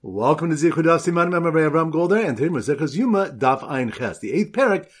Welcome to Zichud Daf Siman Mem Avram Golder, and today Maseches Yoma Daf Ein Ches, the 8th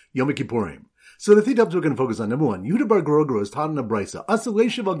parak, Yom Kippurim. So the three topics we're going to focus on. Number one, Yehuda bar Gorogro is taught in a brisa.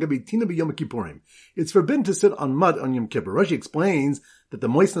 Asaleshav al gabitina b'Yom Kippurim. It's forbidden to sit on mud on Yom Kippur. Rashi explains that the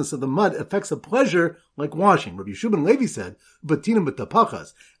moistness of the mud affects a pleasure like washing. Rabbi Yeshua ben Levi said, "Ubatina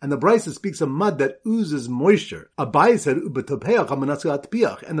b'tapachas," and the brisa speaks of mud that oozes moisture. Abai said, "Ubatapeach hamanatzu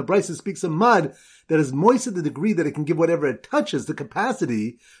atpiach," and the brisa speaks of mud that is moist to the degree that it can give whatever it touches the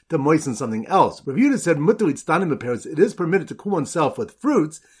capacity to moisten something else. Rav Yehuda said, "Mutar itztanim b'peretz," it is permitted to cool oneself with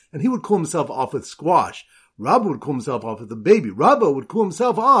fruits, and he would cool himself off with squash. Rabba would cool himself off with a baby. Rabba would cool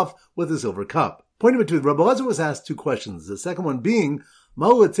himself off with a silver cup. Point number two, Rabbi Elazar was asked two questions. The second one being,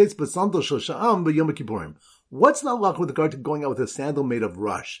 what's the halakha with regard to going out with a sandal made of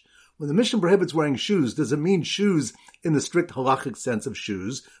rush? When the Mishnah prohibits wearing shoes, does it mean shoes in the strict halachic sense of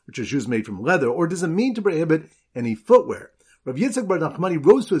shoes, which are shoes made from leather, or does it mean to prohibit any footwear? Rav Yitzchak bar Nachmani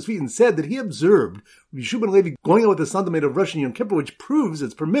rose to his feet and said that he observed Rabbi Yeshua ben Levi going out with a sandal made of rush in Yom Kippur, which proves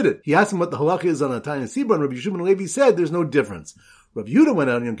it's permitted. He asked him what the halakha is on a tiny sibra, and Rabbi Yeshua ben Levi said there's no difference. Rav Yehuda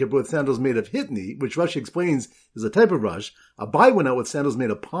went out in Yom Kippur with sandals made of hitni, which Rashi explains is a type of rush. Abai went out with sandals made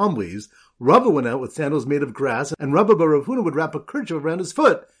of palm leaves. Rabba went out with sandals made of grass, and Rabba bar Rav Huna would wrap a kerchief around his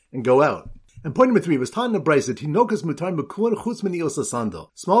foot and go out. And point number three was taught in the brisa, Tinokas mutar mekuan chutz minios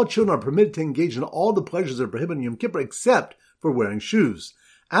sandal. Small children are permitted to engage in all the pleasures that are prohibited in Yom Kippur except for wearing shoes.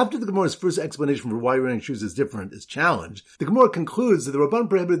 After the Gemara's first explanation for why wearing shoes is different is challenged, the Gemara concludes that the Rabban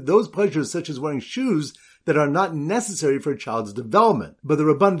prohibited those pleasures such as wearing shoes that are not necessary for a child's development. But the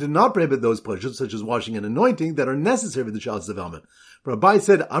Rabban did not prohibit those pleasures such as washing and anointing that are necessary for the child's development. Rabbi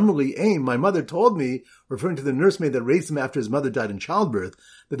said, Amrli Aim, my mother told me, referring to the nursemaid that raised him after his mother died in childbirth,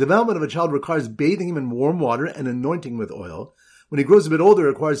 the development of a child requires bathing him in warm water and anointing with oil. When he grows a bit older,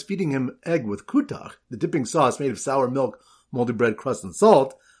 it requires feeding him egg with kutach, the dipping sauce made of sour milk, moldy bread crust, and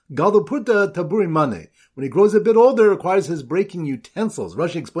salt. Gadol purta taburi mane. When he grows a bit older, it requires his breaking utensils.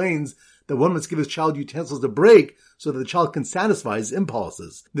 Rashi explains that one must give his child utensils to break so that the child can satisfy his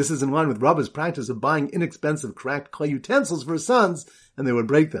impulses. This is in line with Rabba's practice of buying inexpensive cracked clay utensils for his sons, and they would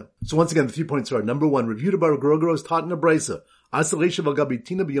break them. So once again, the 3 points are, number one, Rav Yehuda bar Gorogro is taught in a brisa. It's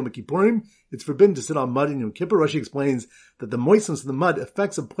forbidden to sit on mud in Yom Kippur. Rashi explains that the moistness of the mud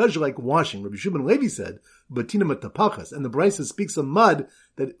affects a pleasure like washing. Rabbi Yeshua ben Levi said, "Ubatina matapachas," and the brisa speaks of mud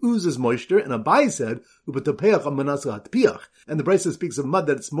that oozes moisture. And Abai said, "Ubatapeach hamanatzu atpiach," and the brisa speaks of mud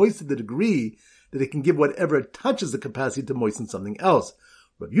that's moist to the degree that it can give whatever it touches the capacity to moisten something else.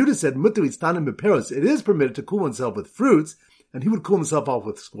 Rav Yehuda said, "Mutar itztanim b'peros," it is permitted to cool oneself with fruits, and he would cool himself off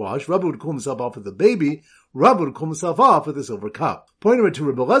with squash. Rabba would cool himself off with a baby. Rabba would cool himself off with a silver cup. Point number two,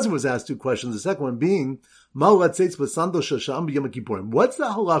 Rabbi Elazar was asked two questions. The second one being, what's the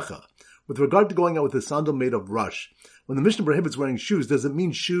halacha with regard to going out with a sandal made of rush? When the Mishnah prohibits wearing shoes, does it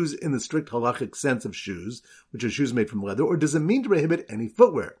mean shoes in the strict halachic sense of shoes, which are shoes made from leather, or does it mean to prohibit any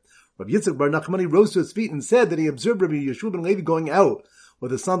footwear? Rabbi Yitzchak bar Nachmani rose to his feet and said that he observed Rabbi Yeshua ben Levi going out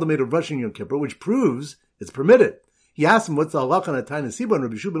with a sandal made of rush in Yom Kippur, which proves it's permitted. He asked him what's the halakha on a tiny sibra, and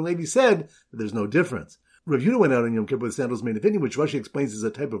Rabbi Yeshua ben Levi said that there's no difference. Rav Yehuda went out in Yom Kippur with sandals made of hitni, which Rashi explains is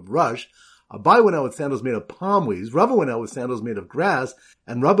a type of rush. Abai went out with sandals made of palm leaves. Rabba went out with sandals made of grass,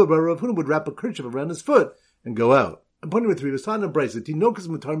 and Rabba bar Rav Huna would wrap a kerchief around his foot and go out. And point number three was taught in a brisa, Tinokas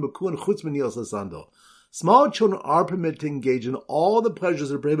mutar mekuan chutz minios sandal. Small children are permitted to engage in all the pleasures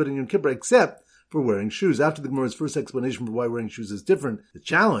that are prohibited in Yom Kippur except for wearing shoes. After the Gemara's first explanation for why wearing shoes is different, the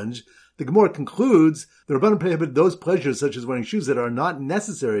challenge, the Gemara concludes the Rabban prohibited those pleasures such as wearing shoes that are not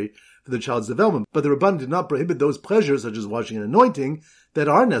necessary for the child's development. But the Rabban did not prohibit those pleasures such as washing and anointing that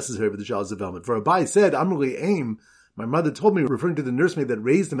are necessary for the child's development. For Abai said, Amrli Aim, my mother told me, referring to the nursemaid that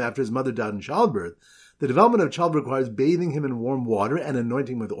raised him after his mother died in childbirth, the development of a child requires bathing him in warm water and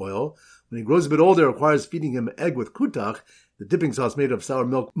anointing with oil. When he grows a bit older, it requires feeding him egg with kutach, the dipping sauce made of sour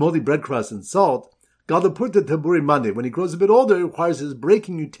milk, moldy bread crust, and salt. Gadapurta taburi mande. When he grows a bit older, it requires his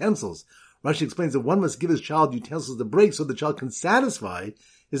breaking utensils. Rashi explains that one must give his child utensils to break so the child can satisfy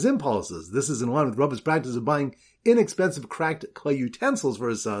his impulses. This is in line with Rabba's practice of buying inexpensive cracked clay utensils for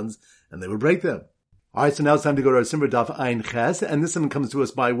his sons, and they would break them. Alright, so now it's time to go to our Simra Daf Ein Ches, and this one comes to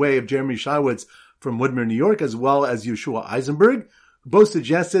us by way of Jeremy Shywitz from Woodmere, New York, as well as Yeshua Eisenberg, who both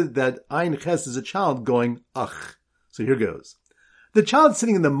suggested that Ein Ches is a child going, ugh. So here goes. The child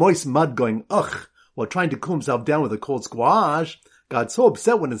sitting in the moist mud going, ugh, while trying to cool himself down with a cold squash, got so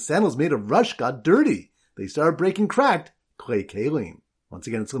upset when his sandals made of rush got dirty. They started breaking cracked clay kalim. Once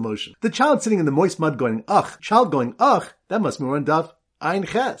again, it's slow motion. The child sitting in the moist mud going, ugh. Child going, ugh. That must be on Daf Ein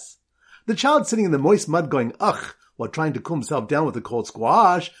Ches. The child sitting in the moist mud going, ugh, while trying to cool himself down with a cold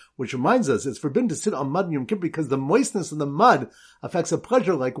squash which reminds us it's forbidden to sit on mud in Yom Kippur because the moistness of the mud affects a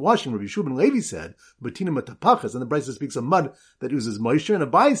pleasure like washing. Rabbi Shub ben Levi said, "Betina matapachas," and the Brisa speaks of mud that oozes moisture, and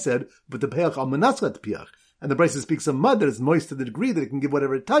Abai said, "V'tepeach al manaslat piach," and the Brisa speaks of mud that is moist to the degree that it can give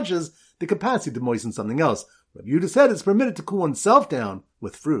whatever it touches the capacity to moisten something else. Rabbi Yehuda said it's permitted to cool oneself down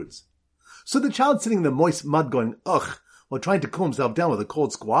with fruits. So the child sitting in the moist mud going, ugh, while trying to cool himself down with a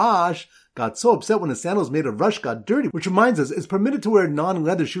cold squash, got so upset when his sandals made of rush got dirty, which reminds us it's permitted to wear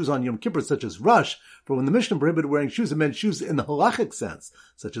non-leather shoes on Yom Kippur, such as rush, for when the Mishnah prohibited wearing shoes, it meant shoes in the halachic sense,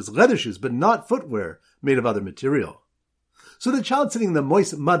 such as leather shoes, but not footwear made of other material. So the child sitting in the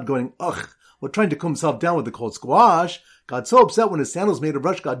moist mud going, ugh, while trying to cool himself down with a cold squash, got so upset when his sandals made of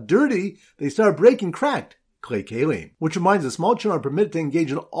rush got dirty, they started breaking, cracked. Clay kalim, which reminds us small children are permitted to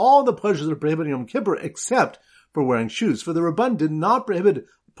engage in all the pleasures that are prohibited in Yom Kippur except for wearing shoes. For the Rabban did not prohibit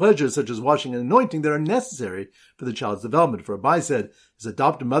pleasures such as washing and anointing that are necessary for the child's development. For Abai said, his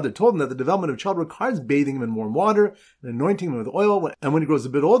adopted mother told him that the development of child requires bathing him in warm water and anointing him with oil, and when he grows a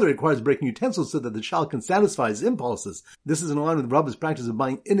bit older, it requires breaking utensils so that the child can satisfy his impulses. This is in line with Rabba's practice of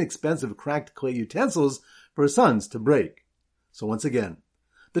buying inexpensive cracked clay utensils for his sons to break. So once again,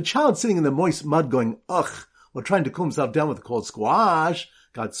 the child sitting in the moist mud going, ugh, while trying to cool himself down with a cold squash,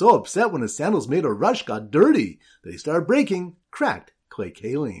 got so upset when his sandals made of rush got dirty that he started breaking, cracked clay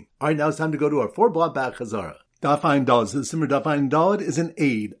kalim. Alright, now it's time to go to our 4-block back Chazara. Daf Ayin Daled. So the Simmer Daf Ayin Daled is an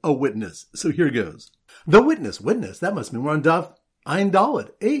aid, a witness. So here goes. The witness, that must mean we're on Daf Ayin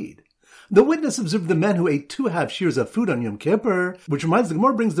Daled, aid. The witness observed the men who ate 2.5 shears of food on Yom Kippur, which reminds the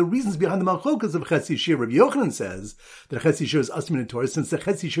Gemara brings the reasons behind the malchokas of Chetzi Shir. Rabbi Yochanan says that Chetzi Shir is asur min Torah, since the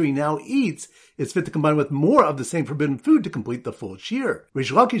Chetzi Shir he now eats is fit to combine with more of the same forbidden food to complete the full Shir.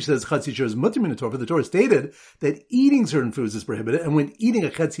 Rish Lakish says Chetzi Shir is mutar min Torah, for the Torah stated that eating certain foods is prohibited, and when eating a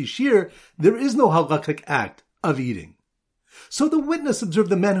Chetzi Shir, there is no halakhic act of eating. So the witness observed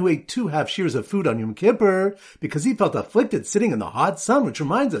the man who ate 2.5 shears of food on Yom Kippur because he felt afflicted sitting in the hot sun, which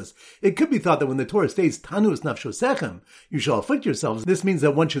reminds us, it could be thought that when the Torah states, Tanu es nafshosechem, you shall afflict yourselves, this means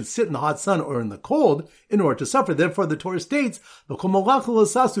that one should sit in the hot sun or in the cold in order to suffer. Therefore, the Torah states,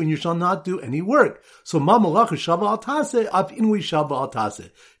 and you shall not do any work. So ma malacha shava al taseh, af inui shava al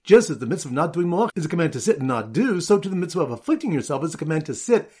taseh. Just as the mitzvah of not doing malach is a command to sit and not do, so to the mitzvah of afflicting yourself is a command to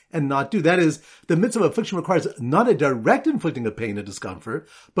sit and not do. That is, the mitzvah of affliction requires not a direct inflicting of pain and discomfort,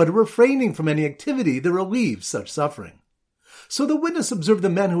 but a refraining from any activity that relieves such suffering. So the witness observed the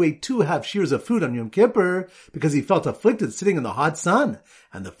man who ate 2.5 shears of food on Yom Kippur because he felt afflicted sitting in the hot sun,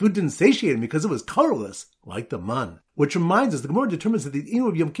 and the food didn't satiate him because it was colorless, like the man. Which reminds us, the Gemara determines that the inu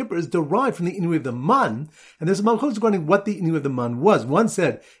of Yom Kippur is derived from the inu of the man, and there's a malchus regarding what the inu of the man was. One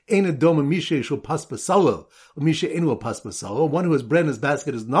said, Ein adoma mishe shel pas basalo, mishe enu pas basalo. One who has bread in his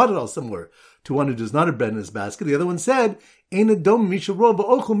basket is not at all similar to one who does not have bread in his basket. The other one said, Ein adoma mishe roa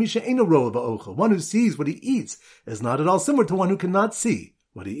ba'ochel, mishe enu roa ba'ochel. One who sees what he eats is not at all similar to one who cannot see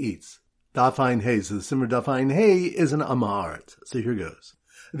what he eats. Daf Ayin Hey. So the Simmer Daf Ayin Hey is an Ama'art. So here goes.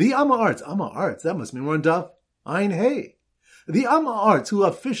 The Ama'arts, that must mean we're on Daf Ayin Hey. The Ama'arts who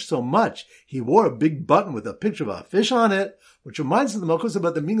love fish so much, he wore a big button with a picture of a fish on it, which reminds us of the Malchus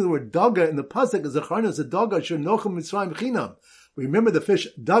about the meaning of the word daga in the pasuk as Zacharnos a daga asher nochem Mitzrayim chinam. Remember the fish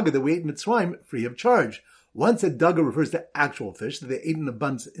daga that we ate in Mitzrayim free of charge. One said daga refers to actual fish that they ate in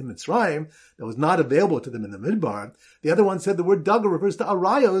abundance in Mitzrayim that was not available to them in the Midbar. The other one said the word daga refers to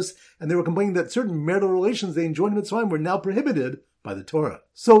arayos, and they were complaining that certain marital relations they enjoyed in Mitzrayim were now prohibited by the Torah.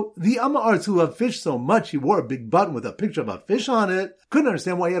 So the Ama'arts who love fish so much, he wore a big button with a picture of a fish on it, couldn't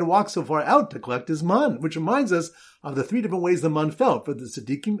understand why he had to walk so far out to collect his man, which reminds us of the 3 different ways the man felt for the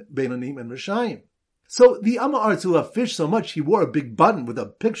Tzaddikim, Beinonim, and Rishayim. So the Ama'arts who love fish so much, he wore a big button with a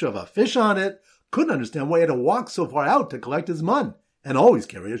picture of a fish on it, couldn't understand why he had to walk so far out to collect his man, and always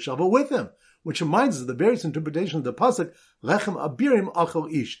carry a shovel with him, which reminds us of the various interpretations of the pasuk, Lechem abirim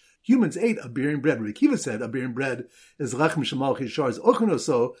achol ish. Humans ate abirim bread. Rabbi Kiva said abirim bread is lechem shemalach yishar is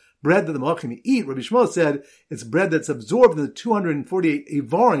ochinoso, bread that the malachim eat. Rabbi Shmuel said it's bread that's absorbed in the 248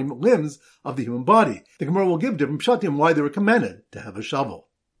 ivarim, limbs of the human body. The Gemara will give different pshatim why they were commanded to have a shovel.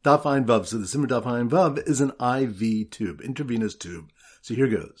 Daf Ayin Vav. So the Simmer Daf Ayin Vav is an IV tube, intravenous tube. So here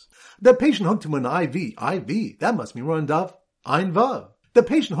goes. The patient hooked to an IV, that must mean we're on Daf Ayin Vav. The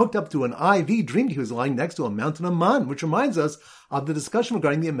patient hooked up to an IV dreamed he was lying next to a mountain of man, which reminds us of the discussion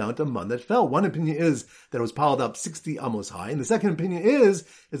regarding the amount of man that fell. One opinion is that it was piled up 60 amos high, and the second opinion is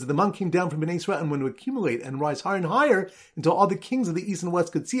that the man came down from Bnei Israel and went to accumulate and rise higher and higher until all the kings of the east and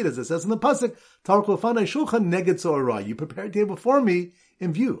west could see it, as it says in the pasuk, Tarek lefanai shulchan neged zo'arai. You prepared a table before me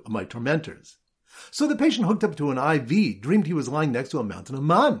in view of my tormentors. So the patient hooked up to an IV dreamed he was lying next to a mountain of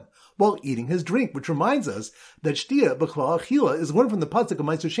man. while eating his drink, which reminds us that shtia b'chla achila is learned from the pasuk of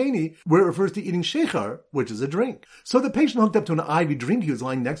Ma'aser Sheni, where it refers to eating shechar, which is a drink. So the patient hooked up to an ivy drink. He was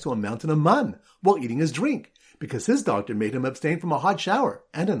lying next to a mountain of man while eating his drink, because his doctor made him abstain from a hot shower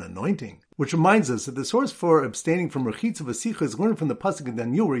and an anointing. Which reminds us that the source for abstaining from rechitza v'sicha is learned from the pasuk in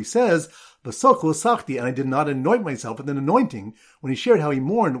Daniel, where he says, "V'sochlo sachti," and I did not anoint myself with an anointing, when he shared how he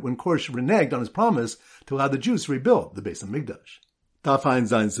mourned when Koresh reneged on his promise to allow the Jews to rebuild the Beis Hamikdash. Daf Ein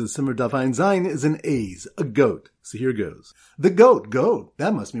Zayin, so Simmer Daf Ein Zayin is an A's, a goat. So here goes. The goat.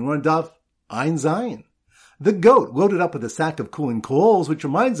 That must mean we're on Daf Ein Zayin. The goat loaded up with a sack of cooling coals, which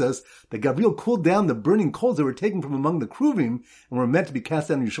reminds us that Gabriel cooled down the burning coals that were taken from among the Kruvim and were meant to be cast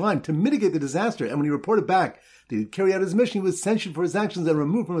down in Yerushalayim to mitigate the disaster. And when he reported back that he'd carry out his mission, he was censured for his actions and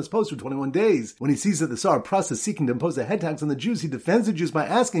removed from his post for 21 days. When he sees that the Tsar Pras is seeking to impose a head tax on the Jews, he defends the Jews by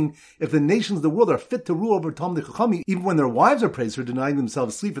asking if the nations of the world are fit to rule over Talmidei Chacham, even when their wives are praised for denying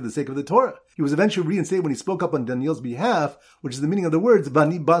themselves sleep for the sake of the Torah. He was eventually reinstated when he spoke up on Daniel's behalf, which is the meaning of the words,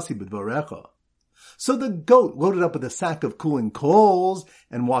 Vani Basi B'dvarecha. So the goat loaded up with a sack of cooling coals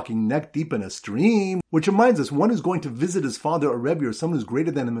and walking neck deep in a stream, which reminds us one who's going to visit his father or Rebbe or someone who's greater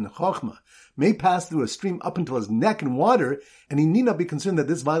than him in Chochmah may pass through a stream up until his neck in water, and he need not be concerned that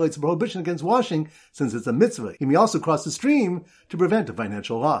this violates the prohibition against washing, since it's a mitzvah. He may also cross the stream to prevent a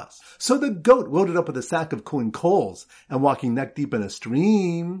financial loss. So the goat loaded up with a sack of cooling coals and walking neck deep in a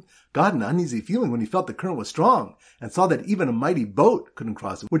stream got an uneasy feeling when he felt the current was strong and saw that even a mighty boat couldn't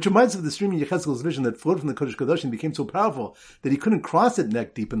cross it, which reminds us of the stream in Yechezkel's vision that flowed from the Kodesh Kadosh and became so powerful that he couldn't cross it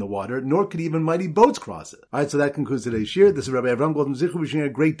neck deep in the water, nor could even mighty boats cross it. Alright, so that concludes today's shir. This is Rabbi Avram Goldman Zichu wishing you a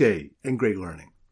great day and great learning.